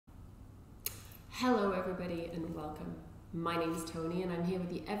Hello everybody and welcome. My name is Tony and I'm here with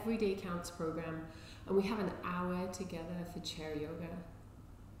the Everyday Counts program, and we have an hour together for chair yoga.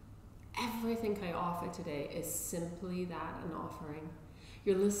 Everything I offer today is simply that, an offering.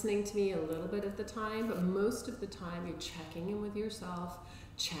 You're listening to me a little bit of the time, but most of the time you're checking in with yourself,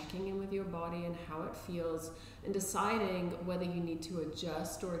 checking in with your body and how it feels, and deciding whether you need to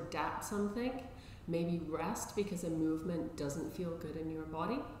adjust or adapt something, maybe rest because a movement doesn't feel good in your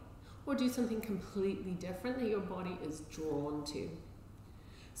body, or do something completely different that your body is drawn to.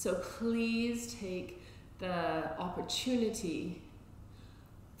 So please take the opportunity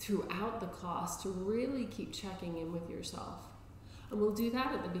throughout the class to really keep checking in with yourself. And we'll do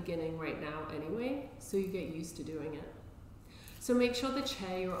that at the beginning right now anyway, so you get used to doing it. So make sure the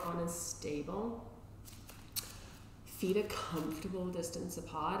chair you're on is stable. Feet a comfortable distance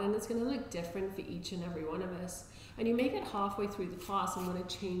apart, and it's going to look different for each and every one of us. And you may get halfway through the class and want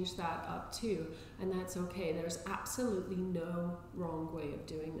to change that up too, and that's okay. There's absolutely no wrong way of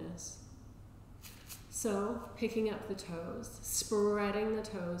doing this. So picking up the toes, spreading the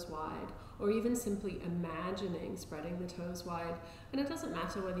toes wide, or even simply imagining spreading the toes wide. And it doesn't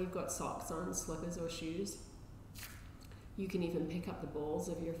matter whether you've got socks on, slippers or shoes. You can even pick up the balls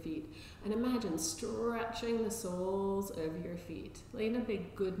of your feet and imagine stretching the soles of your feet, laying a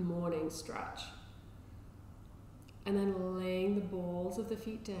big good morning stretch. And then laying the balls of the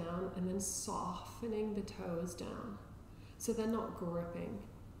feet down and then softening the toes down so they're not gripping.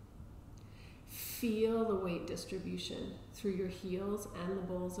 Feel the weight distribution through your heels and the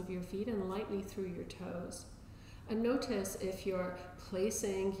balls of your feet and lightly through your toes. And notice if you're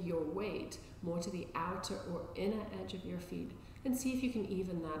placing your weight more to the outer or inner edge of your feet, and see if you can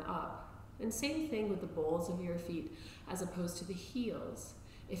even that up. And same thing with the balls of your feet as opposed to the heels.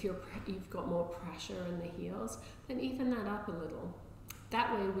 If you've got more pressure in the heels, then even that up a little.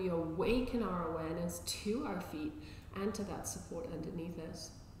 That way we awaken our awareness to our feet and to that support underneath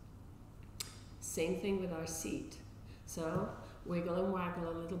us. Same thing with our seat. So wiggle and waggle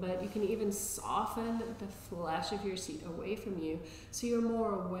a little bit. You can even soften the flesh of your seat away from you so you're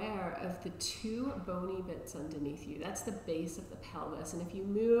more aware of the two bony bits underneath you. That's the base of the pelvis. And if you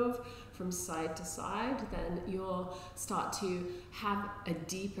move from side to side, then you'll start to have a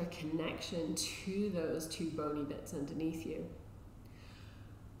deeper connection to those two bony bits underneath you.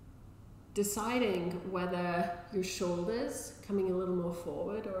 Deciding whether your shoulders coming a little more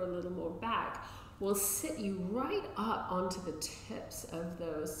forward or a little more back will sit you right up onto the tips of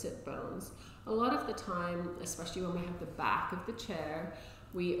those sit bones. A lot of the time, especially when we have the back of the chair,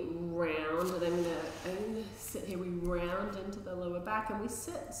 we round, and I'm gonna sit here, we round into the lower back and we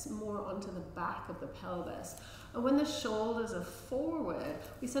sit more onto the back of the pelvis. And when the shoulders are forward,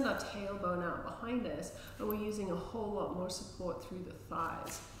 we send our tailbone out behind us and we're using a whole lot more support through the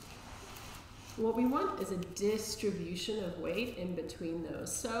thighs. What we want is a distribution of weight in between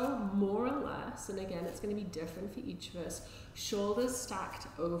those. So more or less, and again, it's going to be different for each of us, shoulders stacked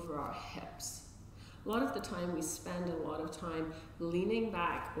over our hips. A lot of the time we spend a lot of time leaning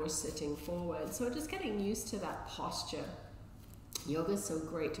back or sitting forward. So just getting used to that posture. Yoga is so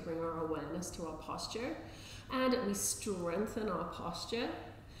great to bring our awareness to our posture, and we strengthen our posture,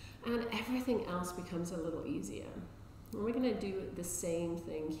 and everything else becomes a little easier. And we're going to do the same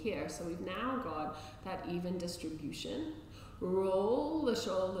thing here. So we've now got that even distribution. Roll the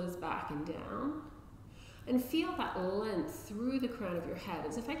shoulders back and down. And feel that length through the crown of your head,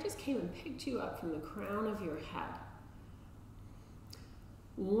 as if I just came and picked you up from the crown of your head.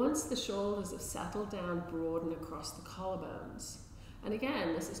 Once the shoulders have settled down, broaden across the collarbones. And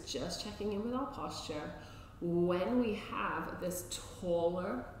again, this is just checking in with our posture. When we have this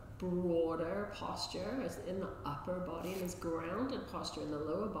taller, broader posture as in the upper body and this grounded posture in the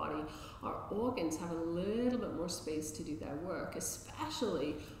lower body, our organs have a little bit more space to do their work,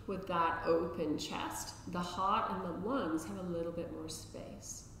 especially with that open chest. The heart and the lungs have a little bit more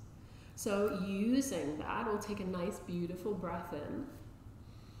space. So using that, we'll take a nice beautiful breath in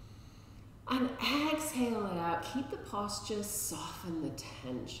and exhale it out. Keep the posture, soften the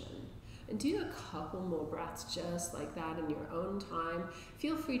tension. And do a couple more breaths just like that in your own time.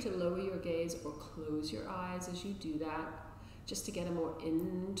 Feel free to lower your gaze or close your eyes as you do that, just to get a more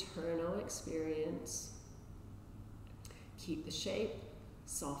internal experience. Keep the shape,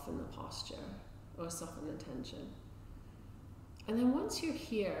 soften the posture, or soften the tension. And then once you're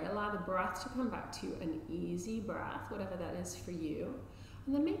here, allow the breath to come back to an easy breath, whatever that is for you.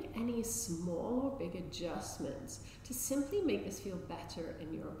 And then make any small or big adjustments to simply make this feel better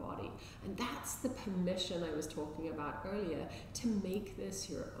in your body. And that's the permission I was talking about earlier, to make this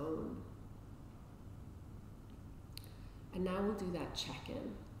your own. And now we'll do that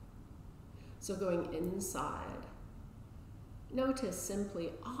check-in. So So going inside, notice,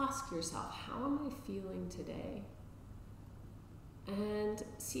 simply ask yourself, how am I feeling today? And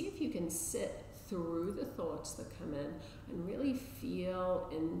see if you can sit through the thoughts that come in and really feel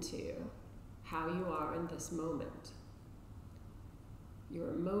into how you are in this moment.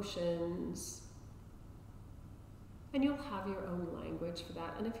 Your emotions, and you'll have your own language for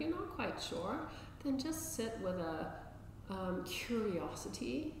that. And if you're not quite sure, then just sit with a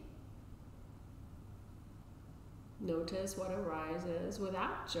curiosity. Notice what arises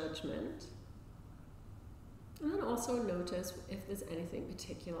without judgment. And then also notice if there's anything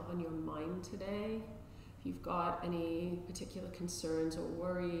particular on your mind today. If you've got any particular concerns or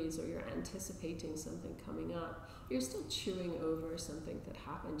worries, or you're anticipating something coming up, or you're still chewing over something that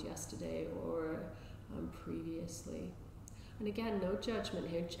happened yesterday or previously. And again, no judgment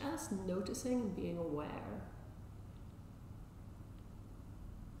here, just noticing and being aware.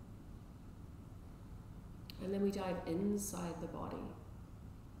 And then we dive inside the body.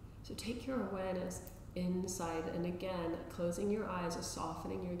 So take your awareness inside, and again, closing your eyes or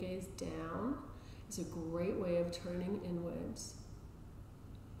softening your gaze down is a great way of turning inwards.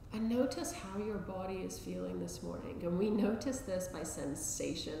 And notice how your body is feeling this morning. And we notice this by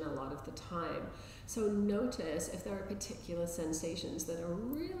sensation a lot of the time. So notice if there are particular sensations that are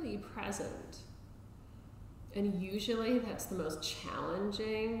really present. And usually that's the most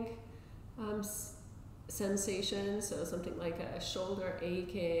challenging sensation. So something like a shoulder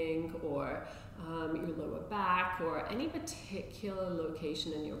aching, or your lower back, or any particular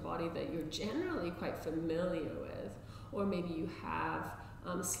location in your body that you're generally quite familiar with. Or maybe you have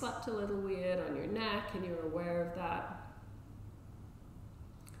slept a little weird on your neck and you're aware of that.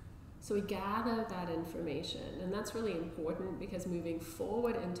 So we gather that information, and that's really important because moving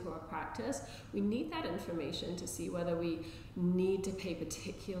forward into our practice, we need that information to see whether we need to pay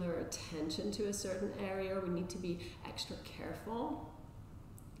particular attention to a certain area, or we need to be extra careful.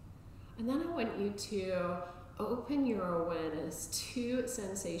 And then I want you to open your awareness to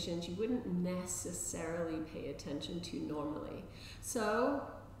sensations you wouldn't necessarily pay attention to normally. So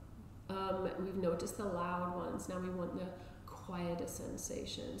we've noticed the loud ones. Now we want the quieter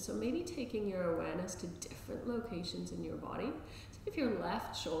sensations. So maybe taking your awareness to different locations in your body. So if your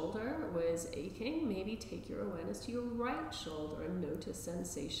left shoulder was aching, maybe take your awareness to your right shoulder and notice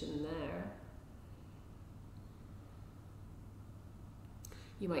sensation there.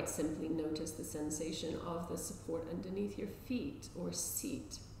 You might simply notice the sensation of the support underneath your feet or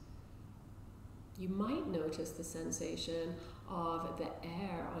seat. You might notice the sensation of the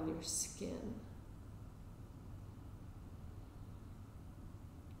air on your skin.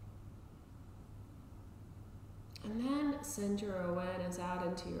 And then send your awareness out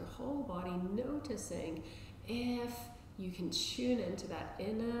into your whole body, noticing if you can tune into that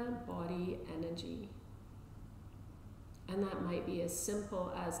inner body energy. And that might be as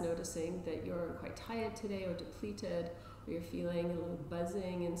simple as noticing that you're quite tired today, or depleted, or you're feeling a little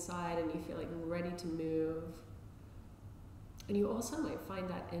buzzing inside and you feel like you're ready to move. And you also might find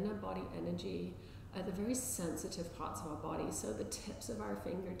that inner body energy at the very sensitive parts of our body. So the tips of our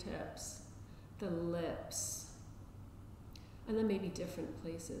fingertips, the lips, and then maybe different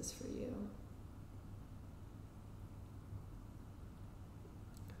places for you.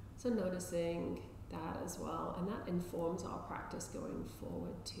 So noticing that as well, and that informs our practice going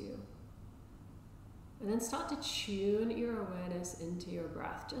forward too. And then start to tune your awareness into your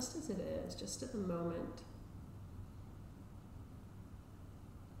breath, just as it is, just at the moment.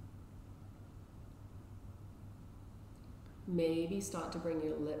 Maybe start to bring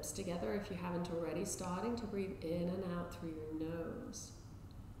your lips together if you haven't already, starting to breathe in and out through your nose.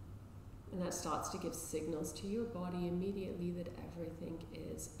 And that starts to give signals to your body immediately that everything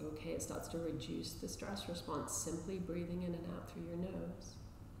is okay. It starts to reduce the stress response, simply breathing in and out through your nose.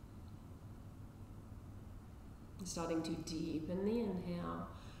 And starting to deepen the inhale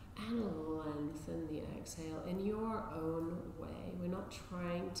and lengthen the exhale in your own way. We're not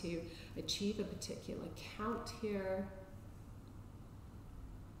trying to achieve a particular count here.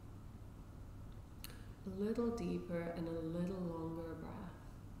 A little deeper and a little longer breath.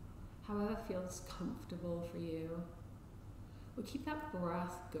 However feels comfortable for you. We'll keep that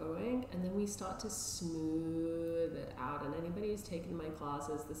breath going, and then we start to smooth it out. And anybody who's taken my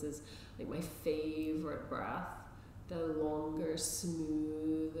classes, this is like my favorite breath, the longer,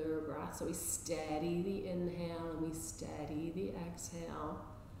 smoother breath. So we steady the inhale and we steady the exhale.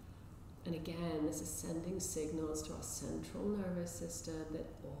 And again, this is sending signals to our central nervous system that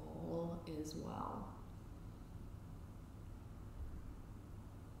all is well.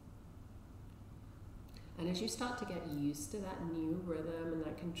 And as you start to get used to that new rhythm and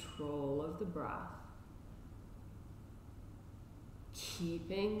that control of the breath,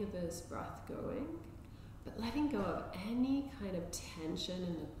 keeping this breath going, but letting go of any kind of tension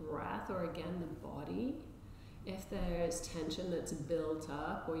in the breath or again the body. If there's tension that's built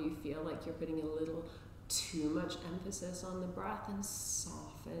up or you feel like you're putting a little too much emphasis on the breath, and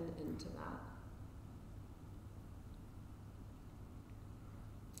soften into that.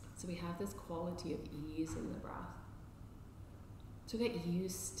 So we have this quality of ease in the breath. So get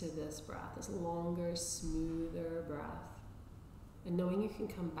used to this breath, this longer, smoother breath, and knowing you can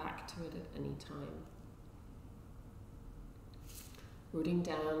come back to it at any time. Rooting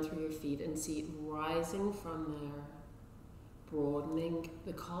down through your feet and seat, rising from there, broadening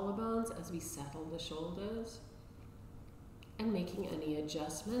the collarbones as we settle the shoulders, and making any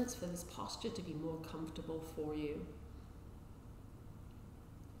adjustments for this posture to be more comfortable for you.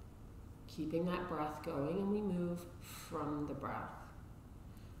 Keeping that breath going, and we move from the breath.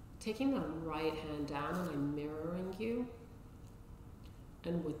 Taking the right hand down, and I'm mirroring you,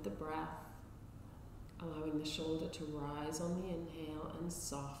 and with the breath, allowing the shoulder to rise on the inhale and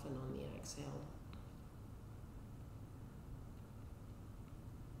soften on the exhale.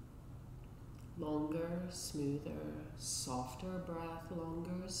 Longer, smoother, softer breath,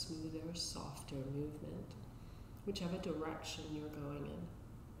 longer, smoother, softer movement, whichever direction you're going in.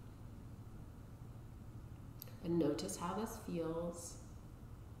 And notice how this feels,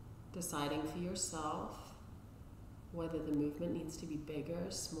 deciding for yourself whether the movement needs to be bigger,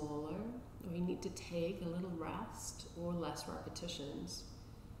 smaller, or you need to take a little rest or less repetitions.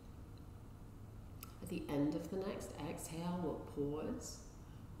 At the end of the next exhale, we'll pause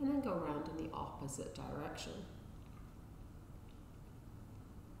and then go around in the opposite direction.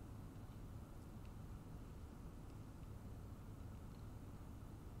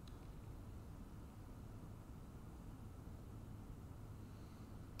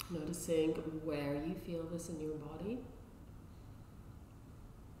 Noticing where you feel this in your body.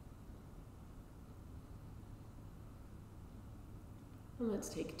 And let's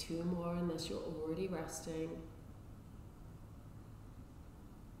take 2 more unless you're already resting.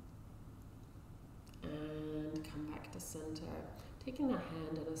 And come back to center. Taking the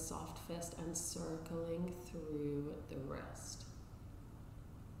hand in a soft fist and circling through the wrist.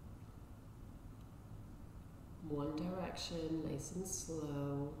 One direction, nice and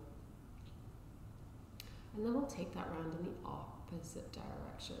slow. And then we'll take that round in the opposite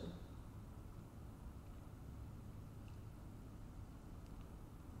direction.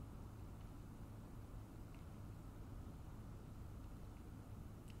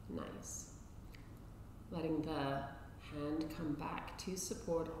 Nice. Letting the hand come back to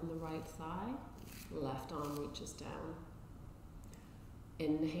support on the right thigh. Left arm reaches down.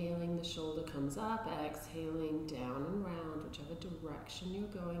 Inhaling, the shoulder comes up. Exhaling, down and round, whichever direction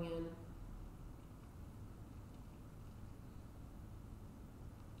you're going in.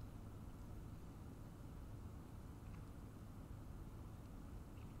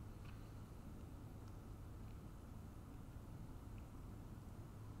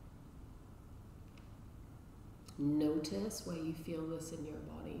 Notice where you feel this in your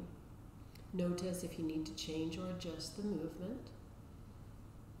body. Notice if you need to change or adjust the movement.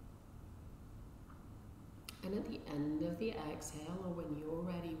 And at the end of the exhale, or when you're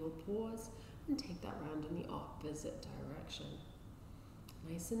ready, we'll pause and take that round in the opposite direction.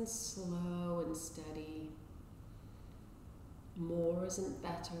 Nice and slow and steady. More isn't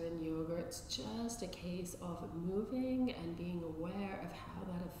better in yoga. It's just a case of moving and being aware of how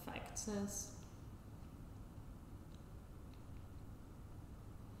that affects us.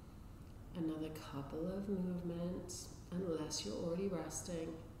 Another couple of movements, unless you're already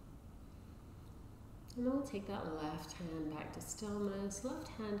resting. And then we'll take that left hand back to stillness. Left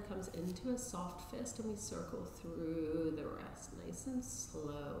hand comes into a soft fist and we circle through the rest. Nice and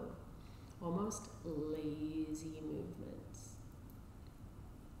slow, almost lazy movements.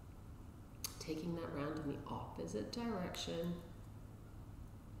 Taking that round in the opposite direction.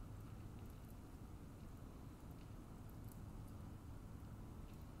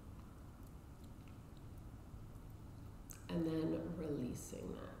 And then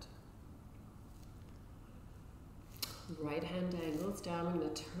releasing that. Right hand angles down. I'm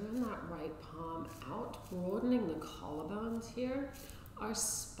going to turn that right palm out, broadening the collarbones here. Our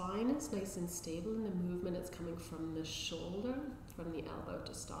spine is nice and stable in the movement. It's coming from the shoulder, from the elbow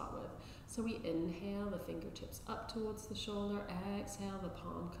to start with. So we inhale, the fingertips up towards the shoulder. Exhale, the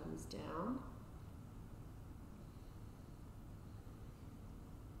palm comes down.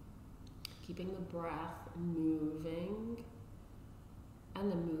 Keeping the breath moving.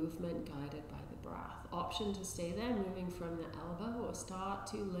 and the movement guided by the breath. Option to stay there, moving from the elbow, or start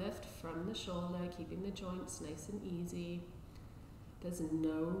to lift from the shoulder, keeping the joints nice and easy. There's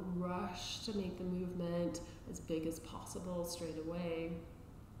no rush to make the movement as big as possible straight away.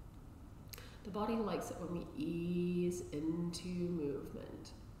 The body likes it when we ease into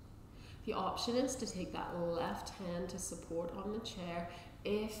movement. The option is to take that left hand to support on the chair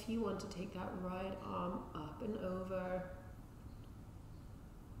if you want to take that right arm up and over.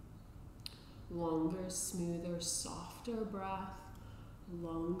 Longer, smoother, softer breath.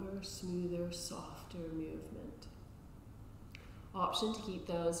 Longer, smoother, softer movement. Option to keep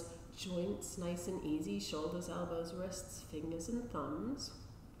those joints nice and easy, shoulders, elbows, wrists, fingers and thumbs.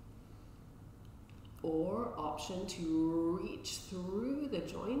 Or option to reach through the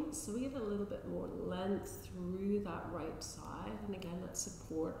joints so we get a little bit more length through that right side. And again, that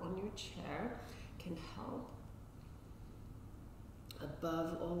support on your chair can help.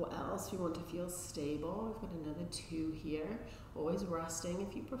 Above all else, we want to feel stable. We've got another 2 here. Always resting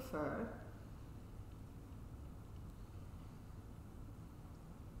if you prefer.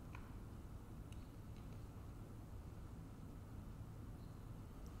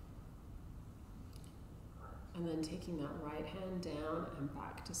 And then taking that right hand down and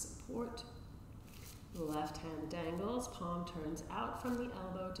back to support. Left hand dangles, palm turns out from the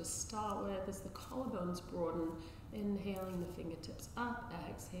elbow to start with as the collarbones broaden. Inhaling the fingertips up,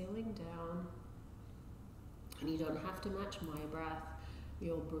 exhaling down. And you don't have to match my breath.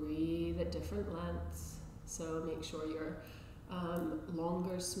 You'll breathe at different lengths. So make sure your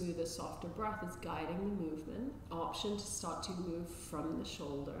longer, smoother, softer breath is guiding the movement. Option to start to move from the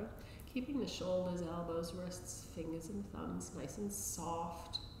shoulder. Keeping the shoulders, elbows, wrists, fingers and thumbs nice and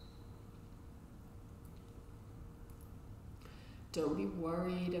soft. Don't be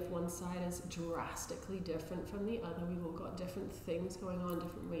worried if one side is drastically different from the other. We've all got different things going on,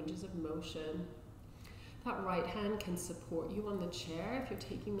 different ranges of motion. That right hand can support you on the chair if you're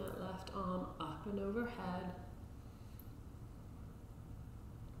taking that left arm up and overhead.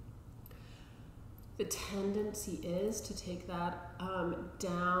 The tendency is to take that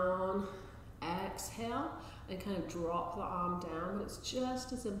down, exhale, and kind of drop the arm down, but it's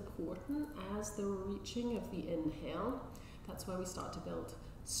just as important as the reaching of the inhale. That's why we start to build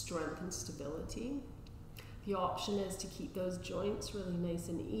strength and stability. The option is to keep those joints really nice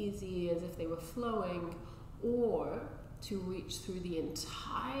and easy as if they were flowing, or to reach through the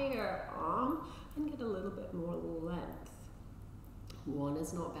entire arm and get a little bit more length. One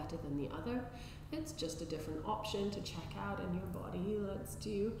is not better than the other. It's just a different option to check out in your body. Let's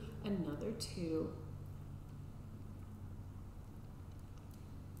do another 2.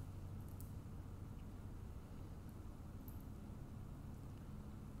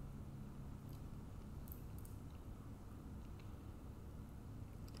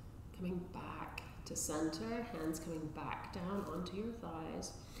 Coming back to center, hands coming back down onto your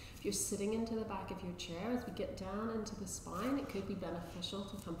thighs. If you're sitting into the back of your chair, as we get down into the spine, it could be beneficial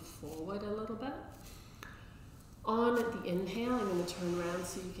to come forward a little bit. On the inhale, I'm going to turn around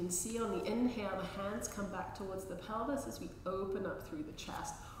so you can see on the inhale, the hands come back towards the pelvis as we open up through the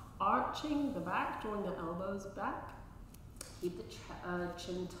chest, arching the back, drawing the elbows back. Keep the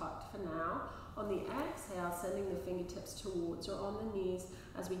chin tucked for now. On the exhale, sending the fingertips towards or on the knees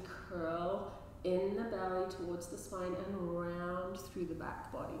as we curl in the belly towards the spine and round through the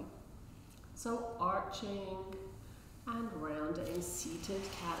back body. So arching and rounding, seated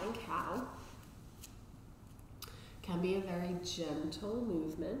cat and cow. Can be a very gentle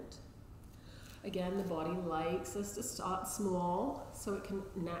movement. Again, the body likes us to start small so it can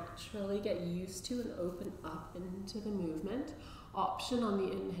naturally get used to and open up into the movement. Option on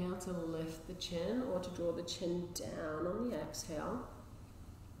the inhale to lift the chin or to draw the chin down on the exhale.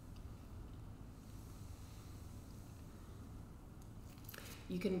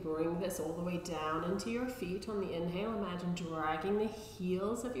 You can bring this all the way down into your feet. On the inhale, imagine dragging the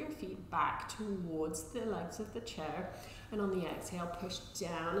heels of your feet back towards the legs of the chair. And on the exhale, push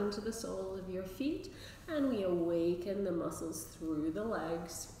down into the soles of your feet. And we awaken the muscles through the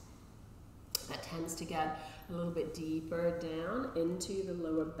legs. That tends to get a little bit deeper down into the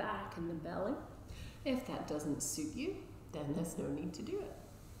lower back and the belly. If that doesn't suit you, then there's no need to do it.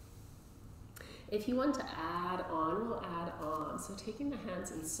 If you want to add on, we'll add on. So taking the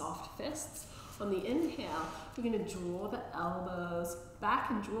hands in soft fists. On the inhale, we're going to draw the elbows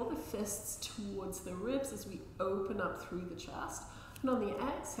back and draw the fists towards the ribs as we open up through the chest. And on the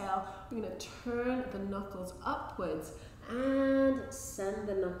exhale, we're going to turn the knuckles upwards and send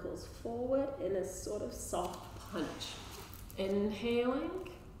the knuckles forward in a sort of soft punch. Inhaling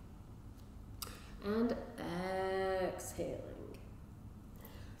and exhaling.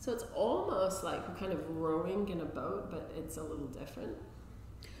 So it's almost like we're kind of rowing in a boat, but it's a little different.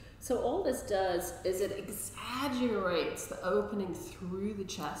 So all this does is it exaggerates the opening through the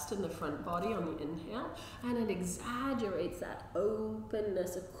chest and the front body on the inhale, and it exaggerates that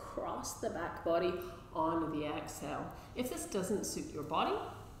openness across the back body on the exhale. If this doesn't suit your body,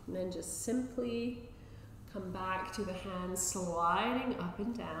 then just simply come back to the hands sliding up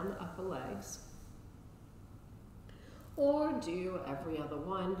and down the upper legs. Or do every other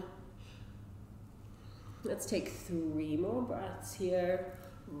one. Let's take 3 more breaths here,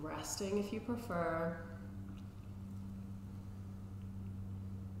 resting if you prefer.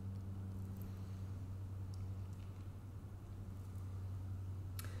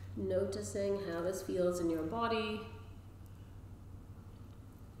 Noticing how this feels in your body.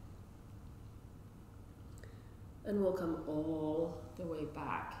 And we'll come all the way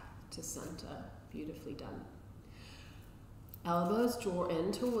back to center. Beautifully done. Elbows draw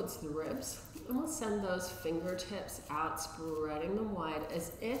in towards the ribs, and we'll send those fingertips out, spreading them wide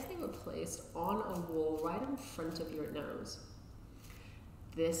as if they were placed on a wall right in front of your nose.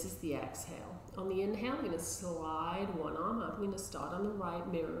 This is the exhale. On the inhale, I'm going to slide one arm up. I'm going to start on the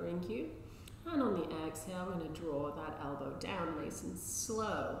right, mirroring you. And on the exhale, I'm going to draw that elbow down nice and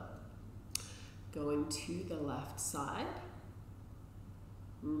slow. Going to the left side.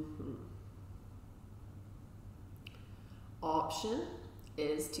 Option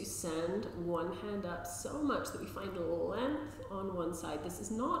is to send one hand up so much that we find length on one side. This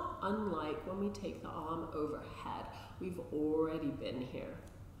is not unlike when we take the arm overhead. We've already been here.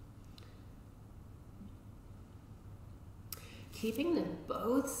 Keeping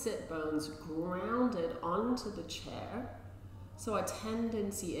both sit bones grounded onto the chair. So our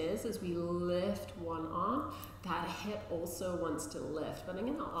tendency is, as we lift one arm, that hip also wants to lift. But I'm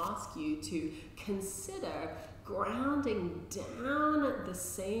going to ask you to consider grounding down the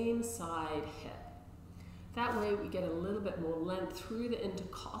same side hip. That way we get a little bit more length through the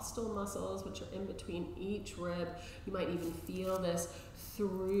intercostal muscles, which are in between each rib. You might even feel this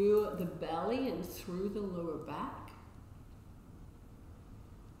through the belly and through the lower back.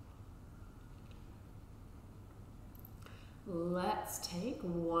 Let's take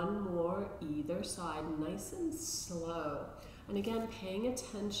one more either side, nice and slow. And again, paying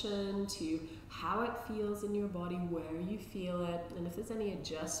attention to how it feels in your body, where you feel it, and if there's any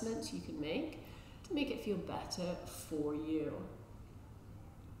adjustments you can make to make it feel better for you.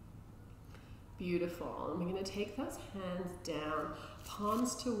 Beautiful. And we're going to take those hands down,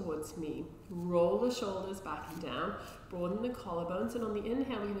 palms towards me. Roll the shoulders back and down, broaden the collarbones, and on the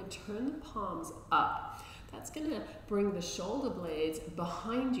inhale, we're going to turn the palms up. That's going to bring the shoulder blades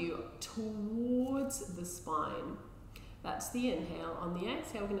behind you towards the spine. That's the inhale. On the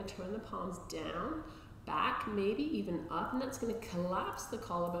exhale, we're going to turn the palms down, back, maybe even up, and that's going to collapse the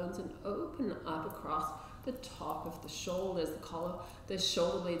collarbones and open up across the top of the shoulders. The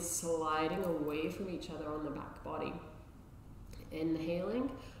shoulder blades sliding away from each other on the back body. Inhaling,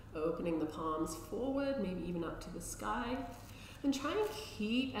 opening the palms forward, maybe even up to the sky. And try and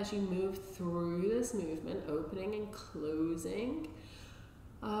keep, as you move through this movement, opening and closing,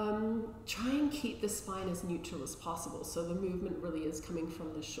 try and keep the spine as neutral as possible. So the movement really is coming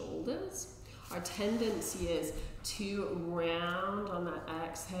from the shoulders. Our tendency is to round on that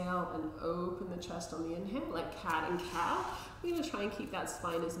exhale and open the chest on the inhale, like cat and cow. We're going to try and keep that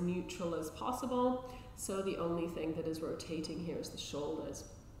spine as neutral as possible. So the only thing that is rotating here is the shoulders.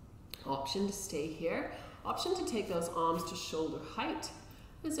 Option to stay here. Option to take those arms to shoulder height,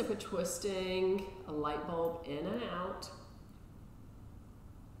 as if we're twisting a light bulb in and out.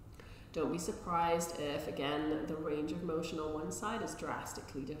 Don't be surprised if, again, the range of motion on one side is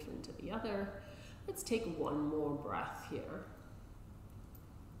drastically different to the other. Let's take one more breath here.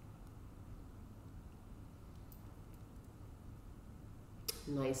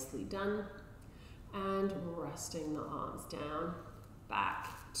 Nicely done. And resting the arms down, back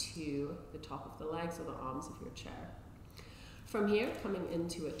to the top of the legs or the arms of your chair. From here, coming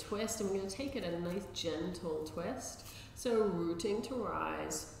into a twist, and we're going to take it a nice gentle twist. So rooting to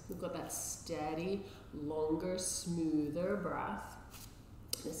rise, we've got that steady, longer, smoother breath.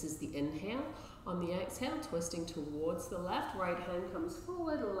 This is the inhale. On the exhale, twisting towards the left, right hand comes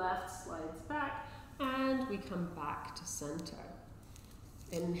forward, left slides back, and we come back to center.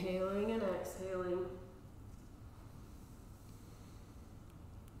 Inhaling and exhaling.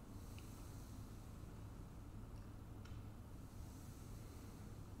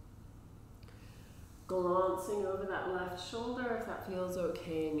 Glancing over that left shoulder if that feels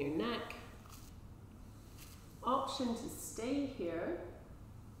okay in your neck. Option to stay here.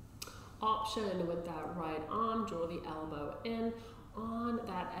 Option with that right arm, draw the elbow in. On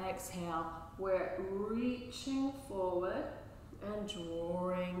that exhale, we're reaching forward and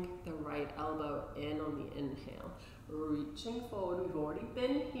drawing the right elbow in on the inhale. Reaching forward. We've already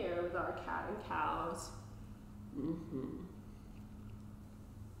been here with our cat and cows.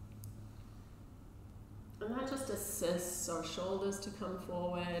 And that just assists our shoulders to come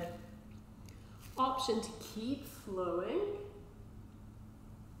forward. Option to keep flowing.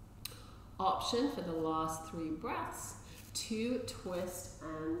 Option for the last 3 breaths to twist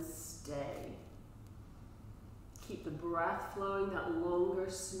and stay. Keep the breath flowing, that longer,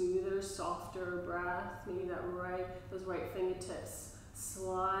 smoother, softer breath. Maybe those right fingertips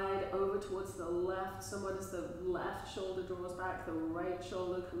slide over towards the left somewhat as the left shoulder draws back, the right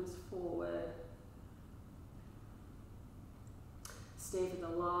shoulder comes forward. Stay for the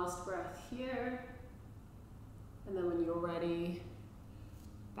last breath here. And then when you're ready,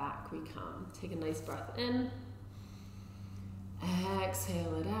 back we come. Take a nice breath in.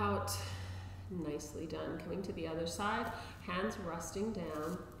 Exhale it out. Nicely done. Coming to the other side, hands resting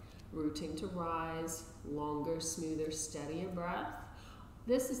down, rooting to rise, longer, smoother, steadier breath.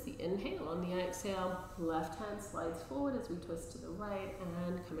 This is the inhale. On the exhale, left hand slides forward as we twist to the right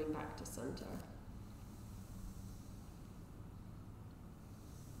and coming back to center.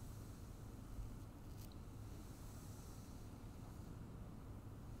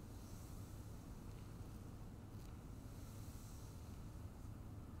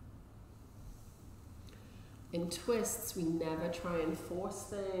 In twists, we never try and force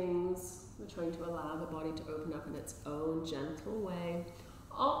things. We're trying to allow the body to open up in its own gentle way.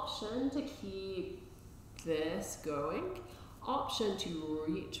 Option to keep this going. Option to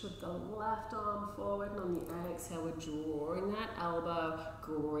reach with the left arm forward, and on the exhale, we're drawing that elbow,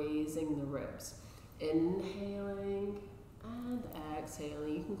 grazing the ribs. Inhaling and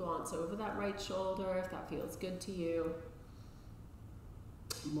exhaling. You can glance over that right shoulder if that feels good to you.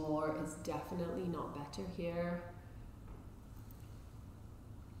 More is definitely not better here.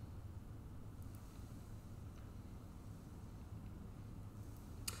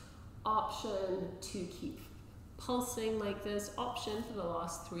 Option to keep pulsing like this. Option for the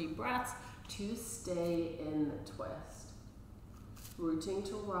last 3 breaths to stay in the twist. Rooting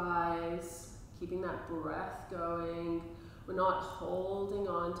to rise, keeping that breath going. We're not holding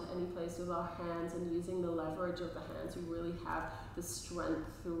on to any place with our hands and using the leverage of the hands. We really have the strength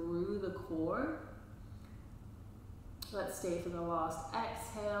through the core. Let's stay for the last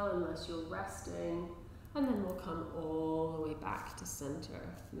exhale unless you're resting. And then we'll come all the way back to center.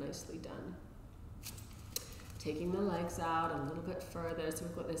 Nicely done. Taking the legs out a little bit further. So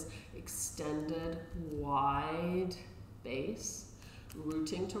we've got this extended, wide base.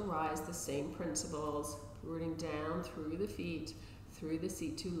 Rooting to rise, the same principles. Rooting down through the feet, through the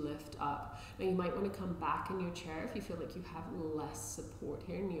seat to lift up. Now you might want to come back in your chair if you feel like you have less support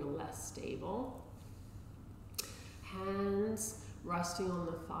here and you're less stable. Hands resting on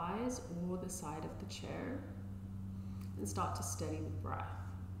the thighs or the side of the chair. And start to steady the breath.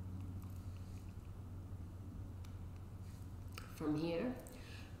 From here,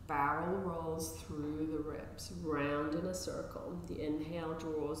 barrel rolls through the ribs, round in a circle. The inhale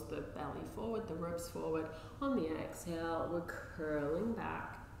draws the belly forward, the ribs forward. On the exhale, we're curling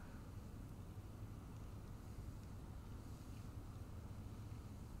back.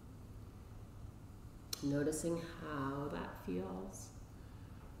 Noticing how that feels.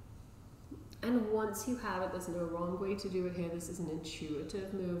 And once you have it, there's no wrong way to do it here. This is an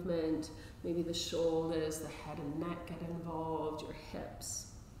intuitive movement. Maybe the shoulders, the head and neck get involved, your hips.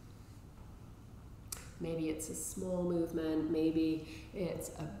 Maybe it's a small movement, maybe it's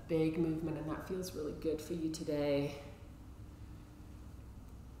a big movement, and that feels really good for you today.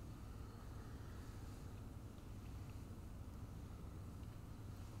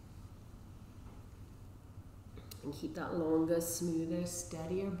 And keep that longer, smoother,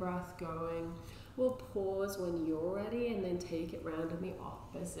 steadier breath going. We'll pause when you're ready and then take it round in the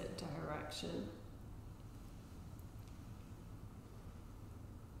opposite direction.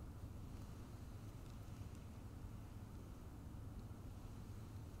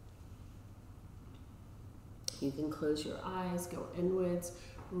 You can close your eyes, go inwards,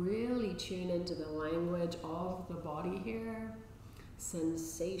 really tune into the language of the body here.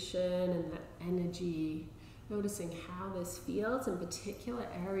 Sensation and that energy. Noticing how this feels in particular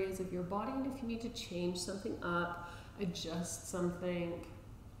areas of your body, and if you need to change something up, adjust something.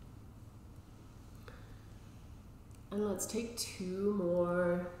 And let's take 2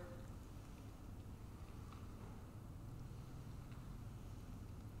 more.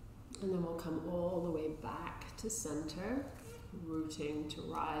 And then we'll come all the way back to center, rooting to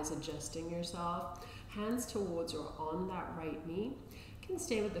rise, adjusting yourself. Hands towards or on that right knee. You can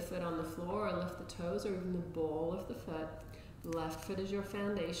stay with the foot on the floor or lift the toes or even the ball of the foot. Left foot is your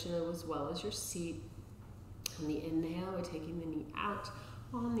foundation as well as your seat. On the inhale, we're taking the knee out.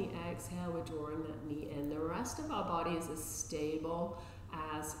 On the exhale, we're drawing that knee in. The rest of our body is as stable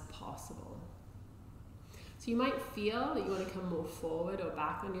as possible. So you might feel that you want to come more forward or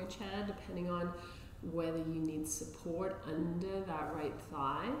back on your chair, depending on whether you need support under that right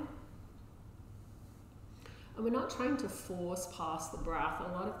thigh. And we're not trying to force past the breath.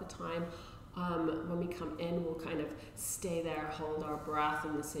 A lot of the time, when we come in, we'll kind of stay there, hold our breath,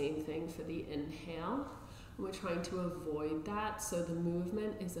 and the same thing for the inhale. And we're trying to avoid that, so the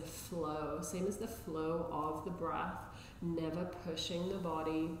movement is a flow, same as the flow of the breath, never pushing the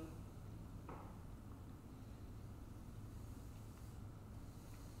body.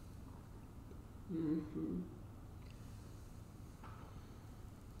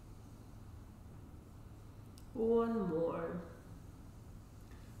 One more.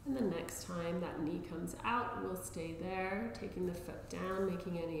 And the next time that knee comes out, we'll stay there, taking the foot down,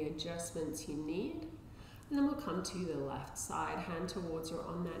 making any adjustments you need. And then we'll come to the left side, hand towards or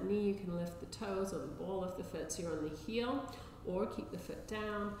on that knee. You can lift the toes or the ball of the foot so you're on the heel, or keep the foot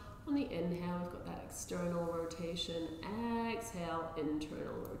down. On the inhale, we've got that external rotation. Exhale,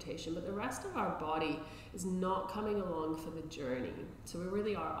 internal rotation. But the rest of our body is not coming along for the journey. So we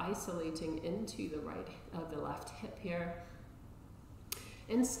really are isolating into the left hip here,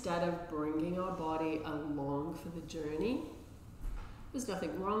 instead of bringing our body along for the journey. There's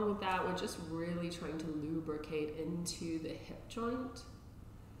nothing wrong with that. We're just really trying to lubricate into the hip joint.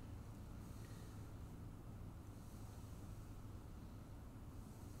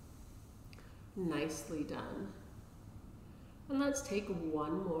 Nicely done. And let's take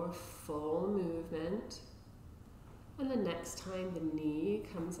one more full movement. And the next time the knee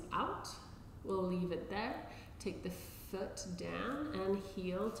comes out, we'll leave it there. Take the foot down and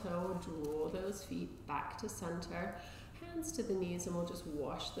heel toe, draw those feet back to center. Hands to the knees, and we'll just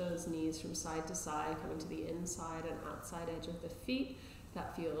wash those knees from side to side, coming to the inside and outside edge of the feet.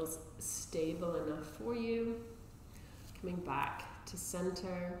 That feels stable enough for you. Coming back to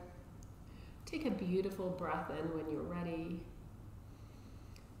center. Take a beautiful breath in when you're ready.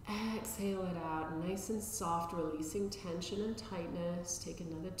 Exhale it out, nice and soft, releasing tension and tightness. Take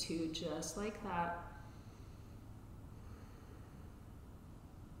another 2, just like that.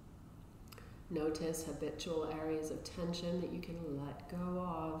 Notice habitual areas of tension that you can let go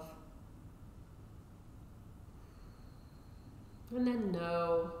of. And then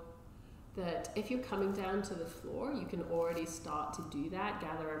know that if you're coming down to the floor, you can already start to do that.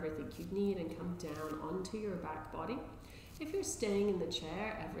 Gather everything you need and come down onto your back body. If you're staying in the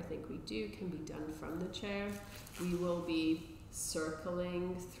chair, everything we do can be done from the chair. We will be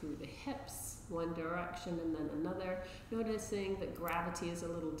circling through the hips, one direction and then another, noticing that gravity is a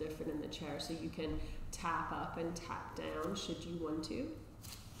little different in the chair, so you can tap up and tap down should you want to. You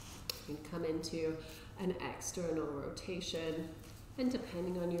can come into an external rotation, and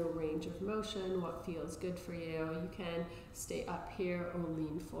depending on your range of motion, what feels good for you, you can stay up here or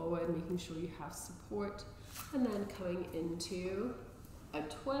lean forward, making sure you have support, and then coming into a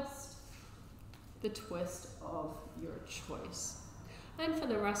twist, the twist of your choice. And for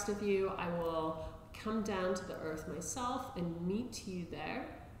the rest of you, I will come down to the earth myself and meet you there.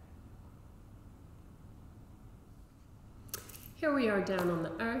 Here we are down on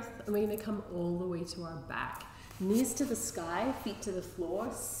the earth, and we're going to come all the way to our back. Knees to the sky, feet to the floor,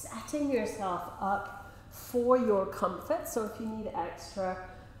 setting yourself up for your comfort. So if you need extra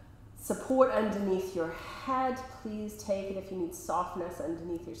support underneath your head, please take it. If you need softness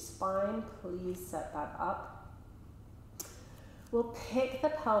underneath your spine, please set that up. We'll pick the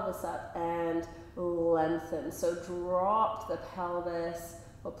pelvis up and lengthen. So drop the pelvis.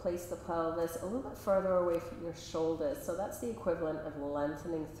 We'll place the pelvis a little bit further away from your shoulders. So that's the equivalent of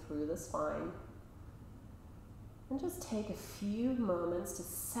lengthening through the spine. And just take a few moments to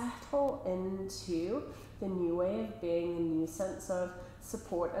settle into the new way of being, the new sense of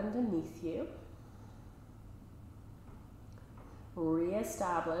support underneath you.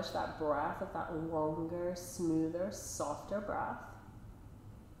 Re-establish that breath of that longer, smoother, softer breath.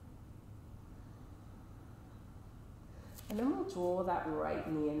 And then we'll draw that right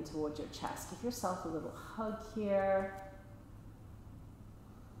knee in towards your chest. Give yourself a little hug here.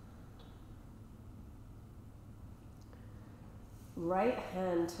 Right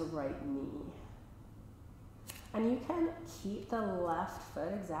hand to right knee. And you can keep the left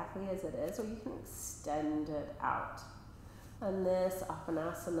foot exactly as it is, or you can extend it out. And this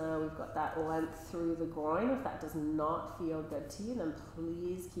Apanasana, we've got that length through the groin. If that does not feel good to you, then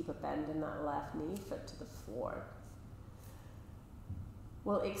please keep a bend in that left knee, foot to the floor.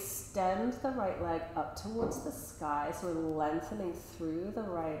 We'll extend the right leg up towards the sky, so we're lengthening through the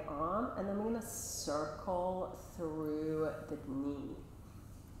right arm, and then we're going to circle through the knee.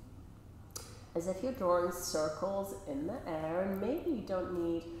 As if you're drawing circles in the air, and maybe you don't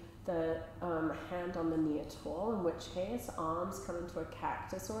need the hand on the knee at all, in which case arms come into a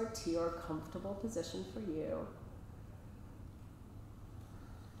cactus or a T or a comfortable position for you.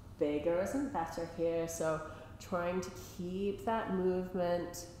 Bigger isn't better here, so trying to keep that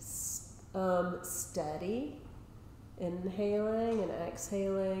movement steady, inhaling and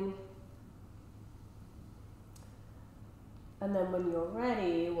exhaling. And then when you're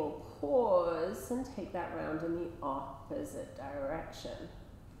ready, we'll pause and take that round in the opposite direction.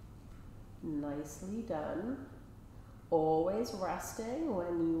 Nicely done. Always resting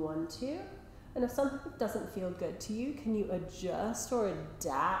when you want to. And if something doesn't feel good to you, can you adjust or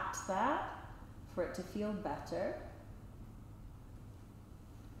adapt that for it to feel better?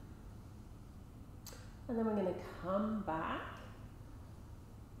 And then we're going to come back.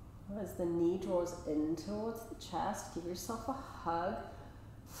 As the knee draws in towards the chest, give yourself a hug.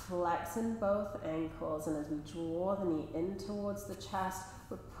 Flex in both ankles, and as we draw the knee in towards the chest,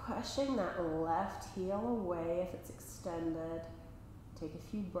 we're pushing that left heel away if it's extended. Take a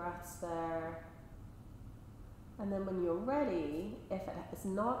few breaths there. And then when you're ready, if it is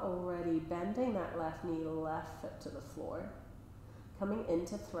not already, bending that left knee, left foot to the floor. Coming in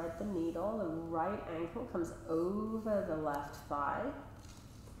to thread the needle, the right ankle comes over the left thigh.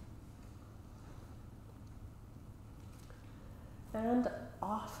 And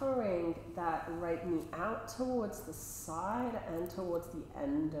offering that right knee out towards the side and towards the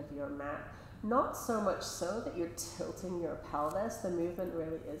end of your mat. Not so much so that you're tilting your pelvis. The movement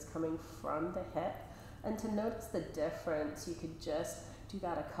really is coming from the hip. And to notice the difference, you could just do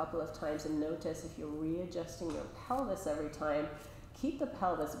that a couple of times and notice if you're readjusting your pelvis every time. Keep the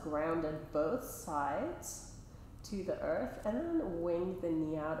pelvis grounded both sides to the earth, and then wing the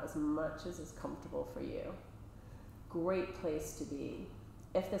knee out as much as is comfortable for you. Great place to be.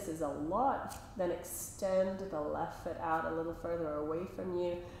 If this is a lot, then extend the left foot out a little further away from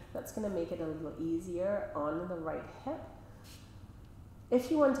you. That's going to make it a little easier on the right hip. If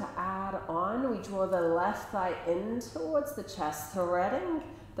you want to add on, we draw the left thigh in towards the chest, threading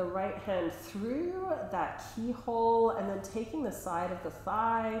the right hand through that keyhole, and then taking the side of the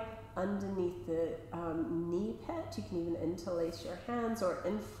thigh underneath the knee pit. You can even interlace your hands or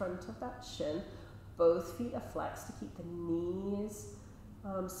in front of that shin. Both feet are flexed to keep the knees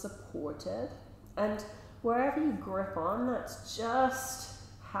supported. And wherever you grip on, that's just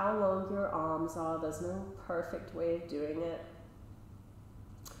how long your arms are. There's no perfect way of doing it.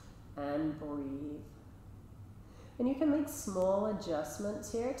 And breathe. And you can make small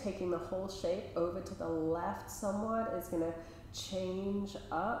adjustments here. Taking the whole shape over to the left somewhat is going to change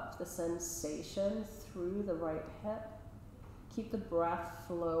up the sensation through the right hip. Keep the breath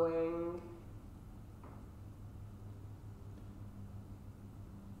flowing.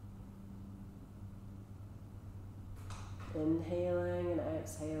 Inhaling and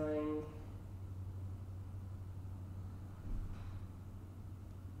exhaling.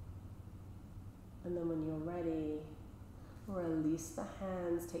 And then when you're ready, release the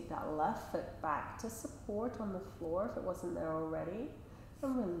hands. Take that left foot back to support on the floor if it wasn't there already.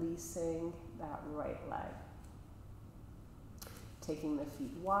 And releasing that right leg. Taking the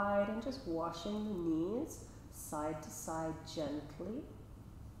feet wide and just washing the knees side to side gently.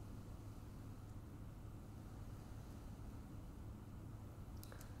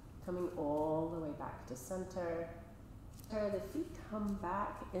 Coming all the way back to center. The feet come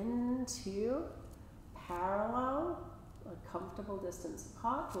back into parallel, a comfortable distance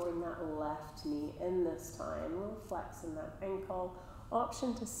apart, drawing that left knee in this time. We'll flex in that ankle.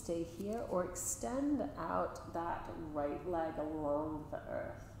 Option to stay here or extend out that right leg along the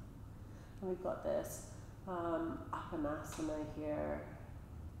earth. And we've got this Apanasana here.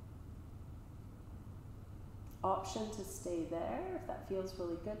 Option to stay there if that feels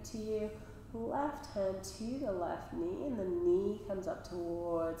really good to you. Left hand to the left knee, and the knee comes up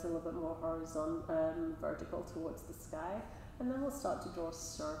towards a little bit more horizontal, vertical towards the sky, and then we'll start to draw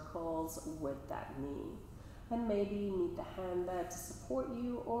circles with that knee. And maybe you need the hand there to support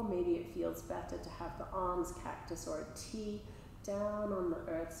you, or maybe it feels better to have the arms cactus or a T down on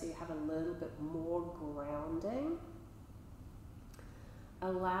the earth so you have a little bit more grounding.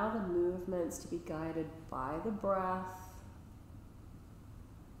 Allow the movements to be guided by the breath.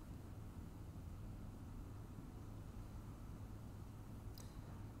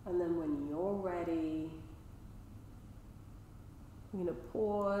 And then when you're ready, we're going to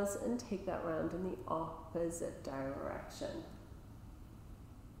pause and take that round in the opposite direction.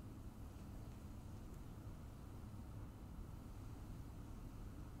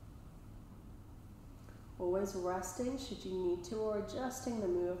 Always resting should you need to, or adjusting the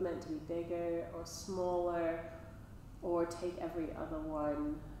movement to be bigger or smaller, or take every other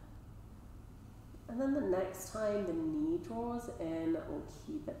one. And then the next time the knee draws in, we'll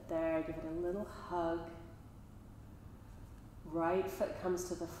keep it there, give it a little hug. Right foot comes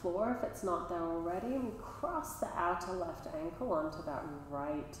to the floor if it's not there already, and we cross the outer left ankle onto that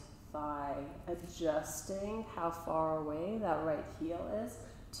right thigh, adjusting how far away that right heel is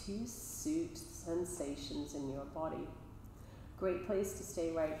to suit sensations in your body. Great place to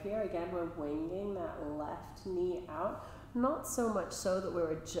stay right here. Again, we're winging that left knee out, not so much so that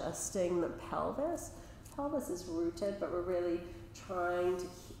we're adjusting the pelvis. Pelvis is rooted, but we're really trying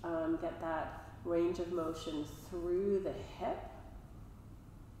to get that range of motion through the hip.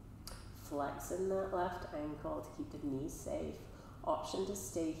 Flexing that left ankle to keep the knee safe. Option to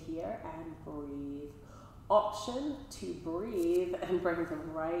stay here and breathe. Option to breathe and bring the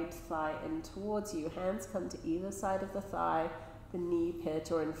right thigh in towards you. Hands come to either side of the thigh, the knee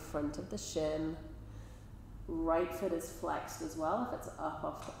pit or in front of the shin. Right foot is flexed as well if it's up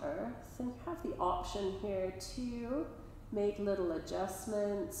off the earth. And you have the option here to make little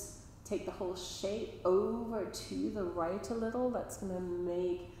adjustments. Take the whole shape over to the right a little. That's going to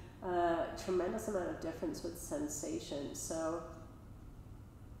make a tremendous amount of difference with sensation. So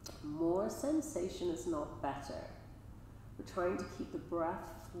more sensation is not better. We're trying to keep the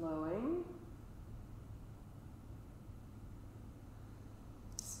breath flowing.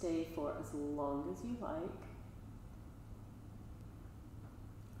 Stay for as long as you like.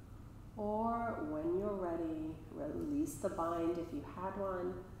 Or when you're ready, release the bind if you had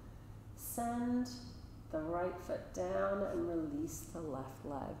one. Send the right foot down and release the left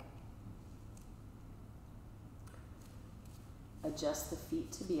leg. Adjust the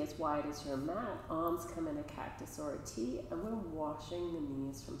feet to be as wide as your mat. Arms come in a cactus or a T, and we're washing the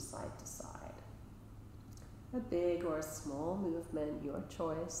knees from side to side. A big or a small movement, your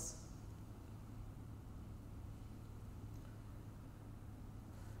choice.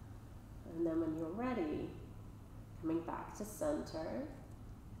 And then when you're ready, coming back to center.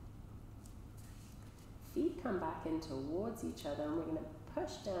 Feet come back in towards each other, and we're going to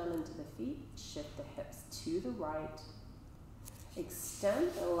push down into the feet, shift the hips to the right.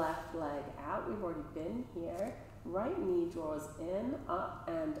 Extend the left leg out. We've already been here. Right knee draws in, up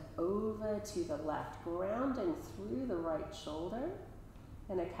and over to the left, grounding through the right shoulder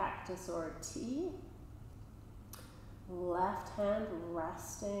in a cactus or a T. Left hand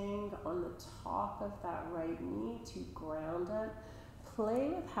resting on the top of that right knee to ground it. Play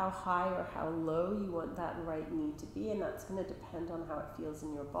with how high or how low you want that right knee to be, and that's going to depend on how it feels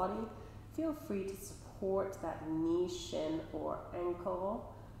in your body. Feel free to support that knee, shin, or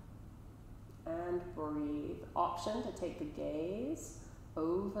ankle, and breathe. Option to take the gaze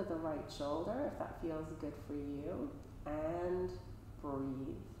over the right shoulder if that feels good for you, and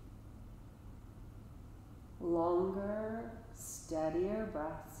breathe. Longer, steadier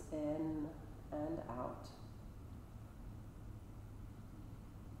breaths in and out.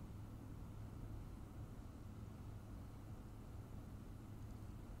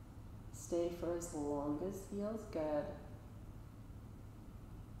 Stay for as long as feels good.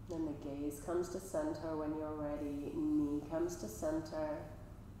 Then the gaze comes to center when you're ready. Knee comes to center.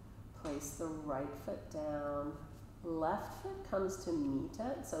 Place the right foot down. Left foot comes to meet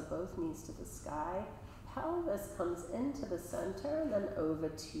it, so both knees to the sky. Pelvis comes into the center and then over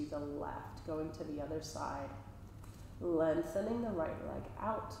to the left, going to the other side. Lengthening the right leg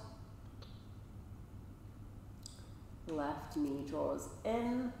out. Left knee draws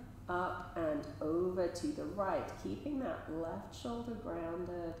in, up and over to the right, keeping that left shoulder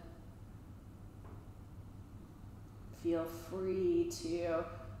grounded. Feel free to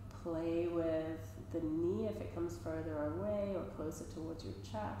play with the knee if it comes further away or closer towards your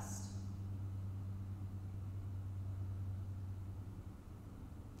chest.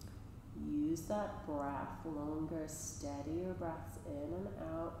 Use that breath, longer, steadier breaths in and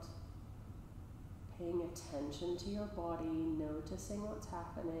out. Paying attention to your body, noticing what's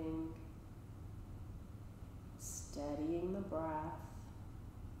happening. Steadying the breath.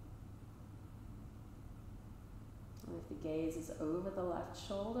 And if the gaze is over the left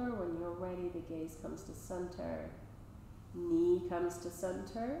shoulder, when you're ready, the gaze comes to center. Knee comes to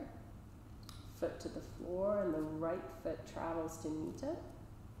center. Foot to the floor, and the right foot travels to meet it.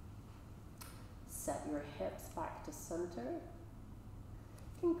 Set your hips back to center.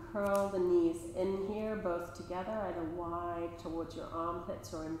 You can curl the knees in here, both together, either wide towards your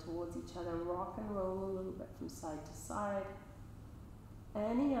armpits or in towards each other. Rock and roll a little bit from side to side.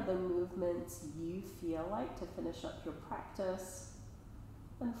 Any other movements you feel like to finish up your practice.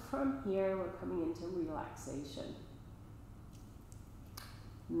 And from here, we're coming into relaxation.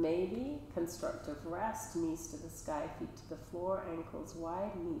 Maybe constructive rest, knees to the sky, feet to the floor, ankles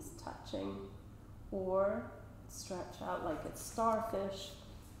wide, knees touching. Or stretch out like it's starfish.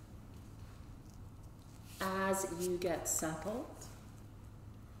 As you get settled,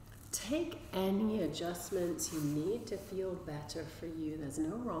 take any adjustments you need to feel better for you. There's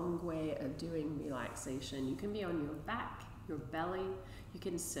no wrong way of doing relaxation. You can be on your back, your belly. You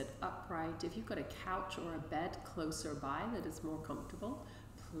can sit upright. If you've got a couch or a bed closer by that is more comfortable,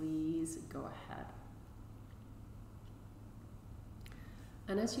 please go ahead.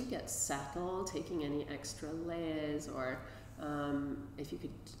 And as you get settled, taking any extra layers, or if you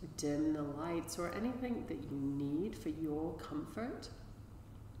could dim the lights or anything that you need for your comfort,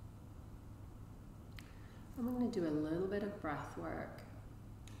 I'm going to do a little bit of breath work.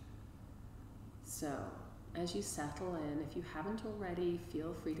 So as you settle in, if you haven't already,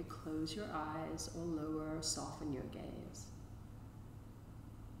 feel free to close your eyes or lower or soften your gaze.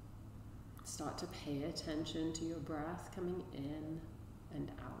 Start to pay attention to your breath coming in and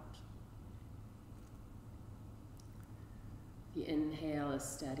out. The inhale as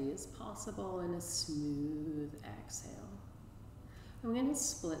steady as possible and a smooth exhale. I'm going to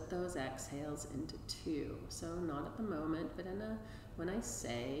split those exhales into two. So not at the moment, but when I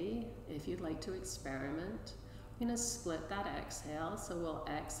say, if you'd like to experiment, I'm going to split that exhale. So we'll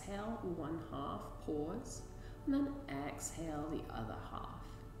exhale one half, pause, and then exhale the other half.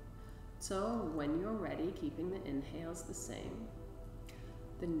 So when you're ready, keeping the inhales the same.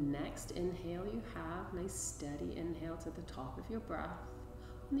 The next inhale you have, nice steady inhale to the top of your breath.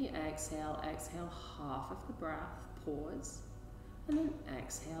 On the exhale, exhale half of the breath, pause, and then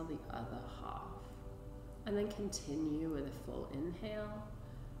exhale the other half. And then continue with a full inhale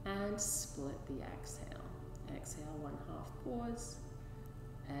and split the exhale. Exhale one half, pause,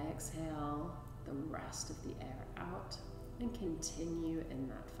 exhale the rest of the air out, and continue in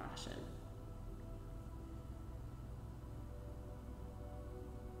that fashion.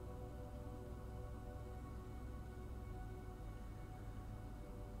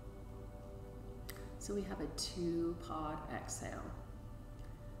 So we have a 2-part exhale.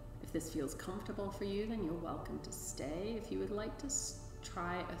 If this feels comfortable for you, then you're welcome to stay. If you would like to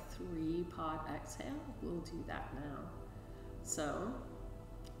try a 3-part exhale, we'll do that now. So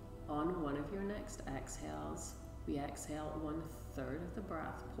on one of your next exhales, we exhale 1/3 of the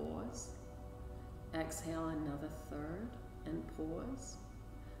breath, pause. Exhale another 1/3 and pause.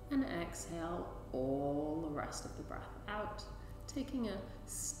 And exhale all the rest of the breath out, taking a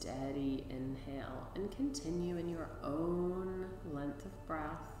steady inhale, and continue in your own length of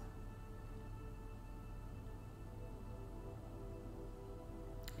breath.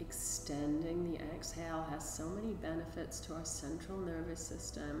 Extending the exhale has so many benefits to our central nervous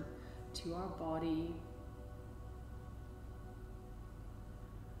system, to our body.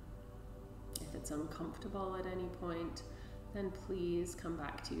 If it's uncomfortable at any point, then please come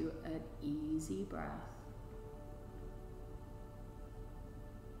back to an easy breath.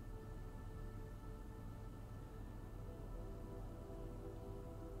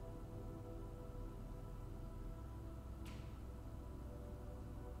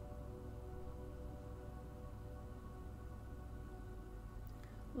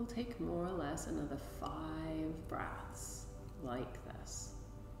 We'll take more or less another 5 breaths like this.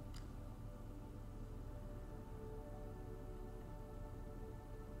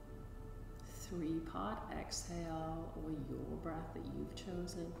 Three-part exhale, or your breath that you've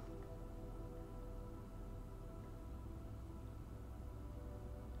chosen.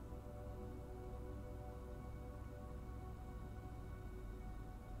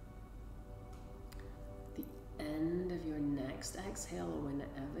 End of your next exhale, or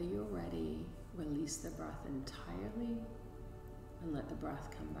whenever you're ready, release the breath entirely and let the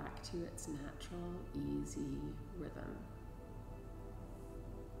breath come back to its natural, easy rhythm.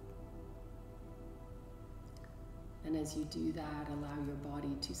 And as you do that, allow your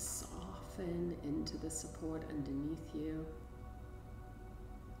body to soften into the support underneath you.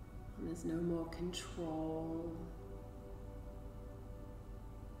 And there's no more control.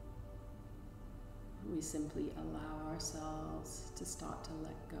 We simply allow ourselves to start to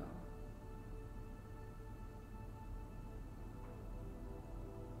let go.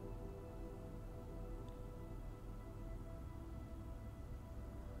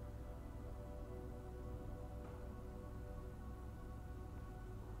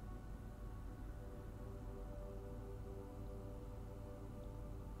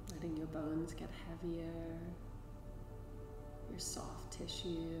 bones get heavier, your soft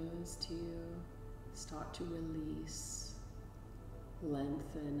tissues to start to release,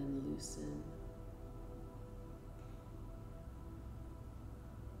 lengthen and loosen.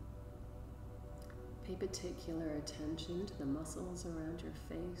 Pay particular attention to the muscles around your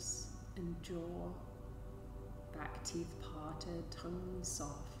face and jaw, back teeth parted, tongue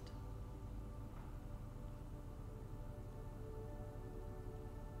soft.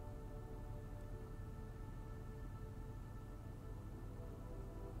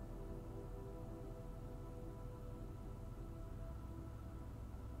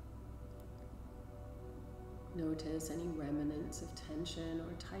 Notice any remnants of tension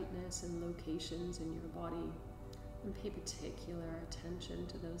or tightness in locations in your body, and pay particular attention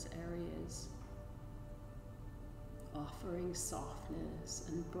to those areas, offering softness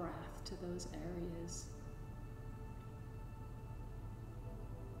and breath to those areas.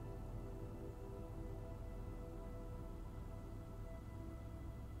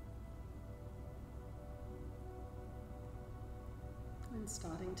 And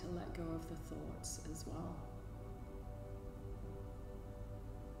starting to let go of the thoughts as well.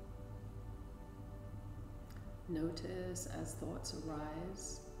 Notice as thoughts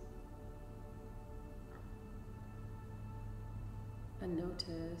arise, and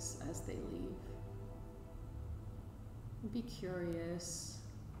notice as they leave. Be curious.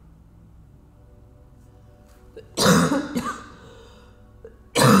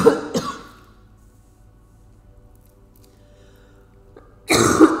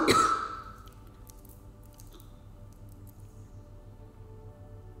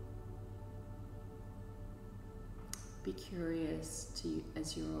 Be curious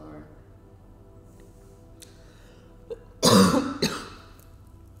as you're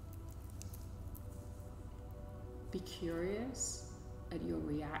be curious at your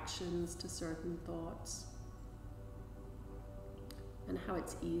reactions to certain thoughts and how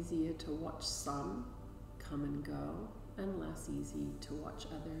it's easier to watch some come and go and less easy to watch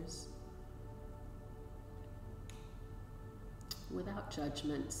others. Without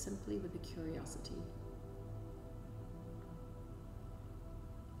judgment, simply with a curiosity.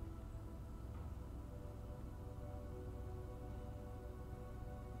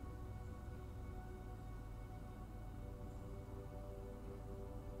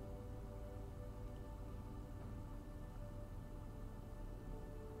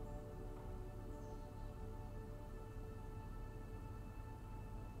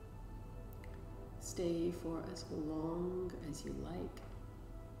 Stay for as long as you like.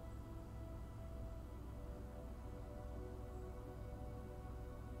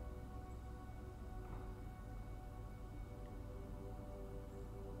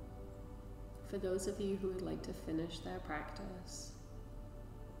 For those of you who would like to finish their practice,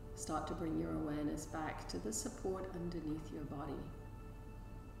 start to bring your awareness back to the support underneath your body.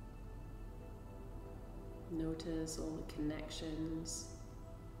 Notice all the connections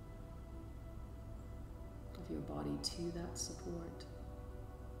of your body to that support,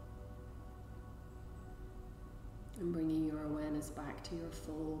 and bringing your awareness back to your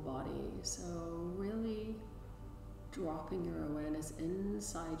full body. So really dropping your awareness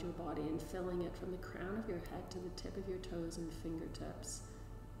inside your body and filling it from the crown of your head to the tip of your toes and fingertips,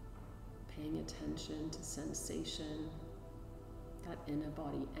 paying attention to sensation, that inner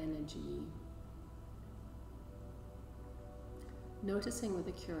body energy. Noticing with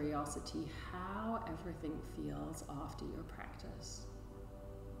a curiosity how everything feels after your practice.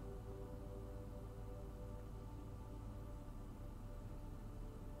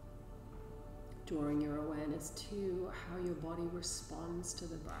 Drawing your awareness to how your body responds to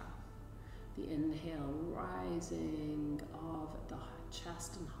the breath. The inhale rising of the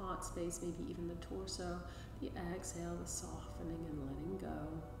chest and heart space, maybe even the torso. The exhale, the softening and letting go.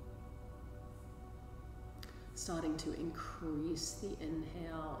 Starting to increase the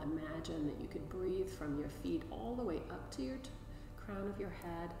inhale, imagine that you could breathe from your feet all the way up to your crown of your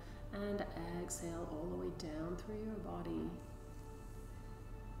head, and exhale all the way down through your body.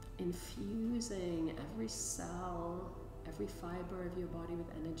 Infusing every cell, every fiber of your body with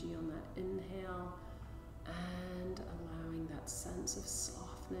energy on that inhale, and allowing that sense of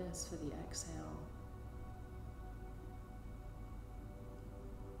softness for the exhale.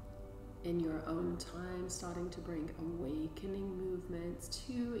 In your own time, starting to bring awakening movements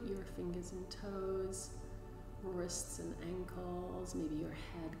to your fingers and toes, wrists and ankles. Maybe your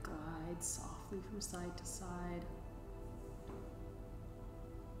head glides softly from side to side.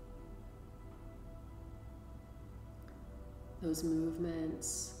 Those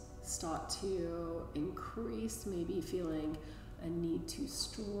movements start to increase, maybe feeling a need to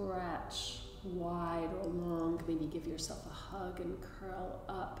stretch wide or long, maybe give yourself a hug and curl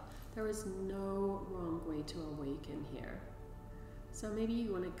up. There is no wrong way to awaken here. So maybe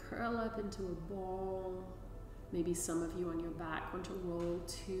you want to curl up into a ball. Maybe some of you on your back want to roll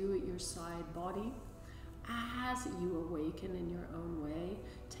to your side body. As you awaken in your own way,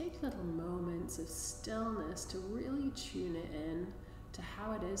 take little moments of stillness to really tune it in to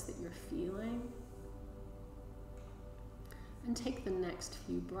how it is that you're feeling. And take the next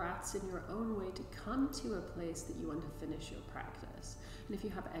few breaths in your own way to come to a place that you want to finish your practice. And if you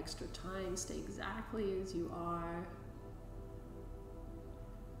have extra time, stay exactly as you are.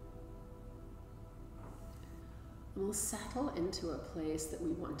 And we'll settle into a place that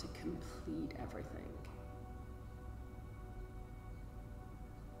we want to complete everything.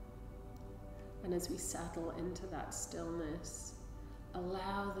 And as we settle into that stillness,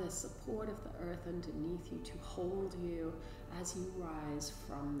 allow the support of the earth underneath you to hold you as you rise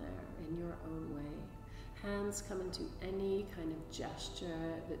from there in your own way. Hands come into any kind of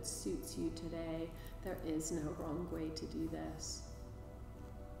gesture that suits you today. There is no wrong way to do this.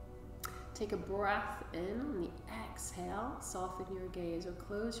 Take a breath in. On the exhale, soften your gaze or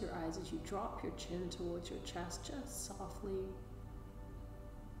close your eyes as you drop your chin towards your chest just softly.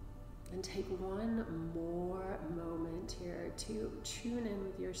 And take one more moment here to tune in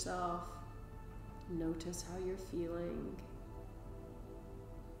with yourself. Notice how you're feeling.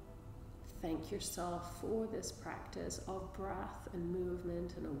 Thank yourself for this practice of breath and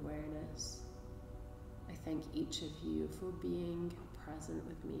movement and awareness. I thank each of you for being present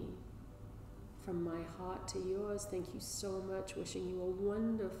with me. From my heart to yours, thank you so much. Wishing you a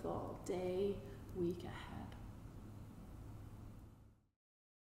wonderful day, week ahead.